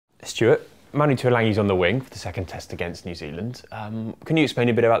Stuart, Tuilagi's on the wing for the second test against New Zealand. Can you explain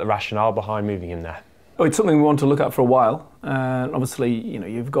a bit about the rationale behind moving him there? Oh, it's something we want to look at for a while. Obviously,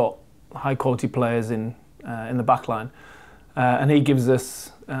 you've got high quality players in the backline, and he gives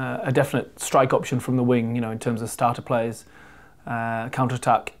us a definite strike option from the wing. In terms of starter plays, counter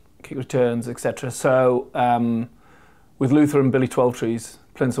attack, kick returns, etc. So with Luther and Billy Twelvetrees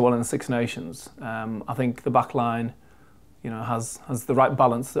playing so well in the Six Nations, I think the backline has the right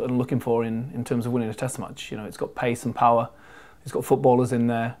balance that I'm looking for in terms of winning a test match. It's got pace and power. He's got footballers in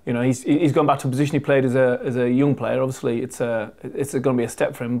there. He's gone back to a position he played as a young player. Obviously, it's going to be a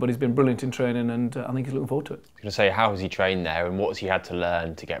step for him, but he's been brilliant in training, and I think he's looking forward to it. I was going to say, how has he trained there, and what has he had to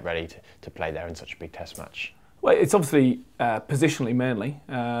learn to get ready to play there in such a big test match? Well, it's obviously positionally mainly.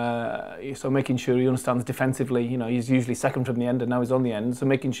 So making sure he understands defensively. He's usually second from the end, and now he's on the end. So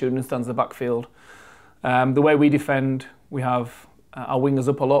making sure he understands the backfield. The way we defend, we have our wingers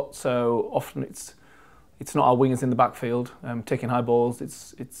up a lot, so often it's not our wingers in the backfield taking high balls.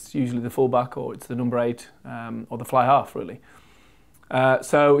 It's usually the fullback, or it's the number 8 or the fly half, really.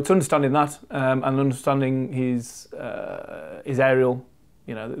 So it's understanding that and understanding his aerial,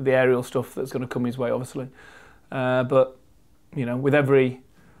 the aerial stuff that's going to come his way, obviously. But with every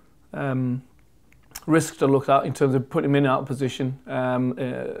risk to look at in terms of putting him in that position,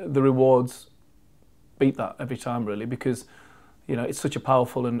 the rewards beat that every time, really, because it's such a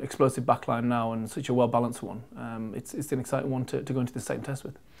powerful and explosive backline now, and such a well-balanced one. It's an exciting one to go into the second test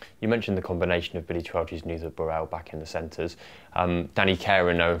with. You mentioned the combination of Billy Twelvetrees, Nuther Burrell back in the centres. Danny Kerr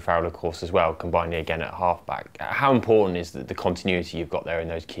and Owen Farrell, of course, as well, combining again at half-back. How important is the continuity you've got there in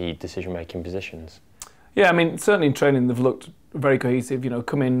those key decision-making positions? Yeah, I mean, certainly in training they've looked very cohesive,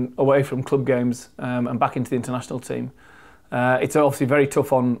 coming away from club games and back into the international team. It's obviously very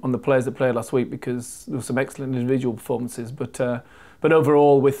tough on the players that played last week, because there were some excellent individual performances, but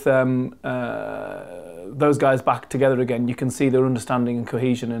overall with those guys back together again, you can see their understanding and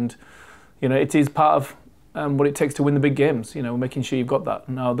cohesion, and it is part of what it takes to win the big games, making sure you've got that.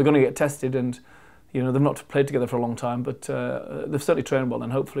 Now they're going to get tested, and they've not played together for a long time, but they've certainly trained well,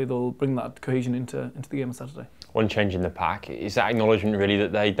 and hopefully they'll bring that cohesion into the game on Saturday. One change in the pack, is that acknowledgement really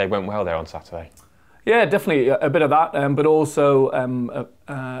that they went well there on Saturday? Yeah, definitely a bit of that, but also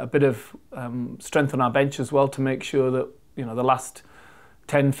a bit of strength on our bench as well, to make sure that the last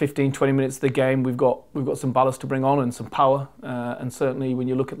 10, 15, 20 minutes of the game we've got some ballast to bring on and some power, and certainly when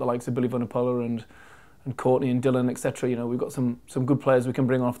you look at the likes of Billy Vunipola and Courtney and Dylan, etc., we've got some good players we can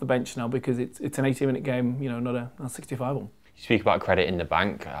bring on off the bench now, because it's an 80-minute game, not a 65 one. You speak about credit in the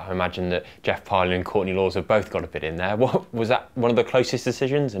bank. I imagine that Jeff Piley and Courtney Laws have both got a bit in there. What was that one of the closest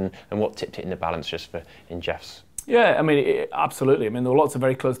decisions, and what tipped it in the balance just in Jeff's? Yeah, I mean, absolutely. I mean, there were lots of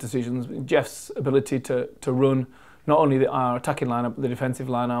very close decisions. Jeff's ability to run not only our attacking line-up, but the defensive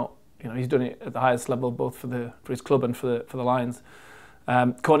line-out. He's done it at the highest level, both for his club and for the Lions.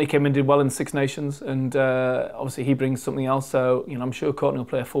 Courtney came in and did well in the Six Nations, and obviously he brings something else. So I'm sure Courtney will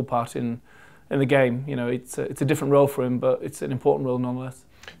play a full part in the game. It's a different role for him, but it's an important role nonetheless.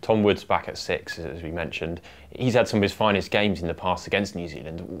 Tom Wood's back at 6, as we mentioned. He's had some of his finest games in the past against New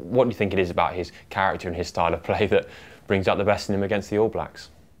Zealand. What do you think it is about his character and his style of play that brings out the best in him against the All Blacks?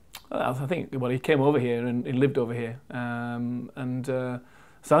 I think, he came over here and he lived over here,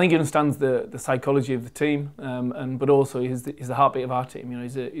 so I think he understands the psychology of the team, but also he's the heartbeat of our team.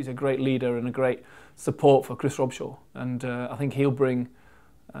 He's a great leader and a great support for Chris Robshaw, and I think he'll bring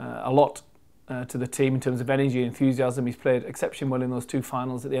a lot to the team in terms of energy and enthusiasm. He's played exceptionally well in those 2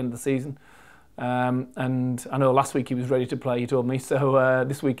 finals at the end of the season, and I know last week he was ready to play, he told me, so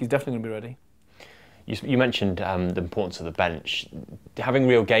this week he's definitely going to be ready. You mentioned the importance of the bench. Having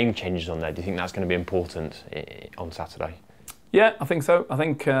real game changers on there, do you think that's going to be important on Saturday? Yeah, I think so. I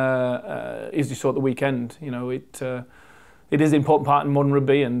think as you saw at the weekend, it is an important part in modern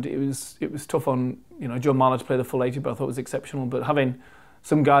rugby, and it was tough on John Marler to play the full 80, but I thought it was exceptional. But having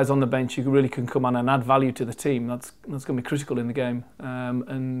some guys on the bench who really can come on and add value to the team, that's going to be critical in the game.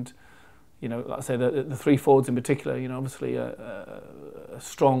 And like I say, the 3 forwards in particular, obviously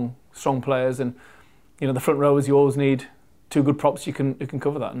strong players, and the front rowers, you always need 2 good props who can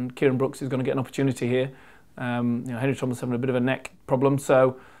cover that. And Kieran Brooks is going to get an opportunity here. Henry Thomas having a bit of a neck problem,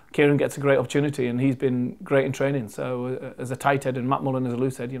 so Kieran gets a great opportunity, and he's been great in training. So as a tight head and Matt Mullen as a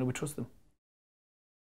loose head, we trust them.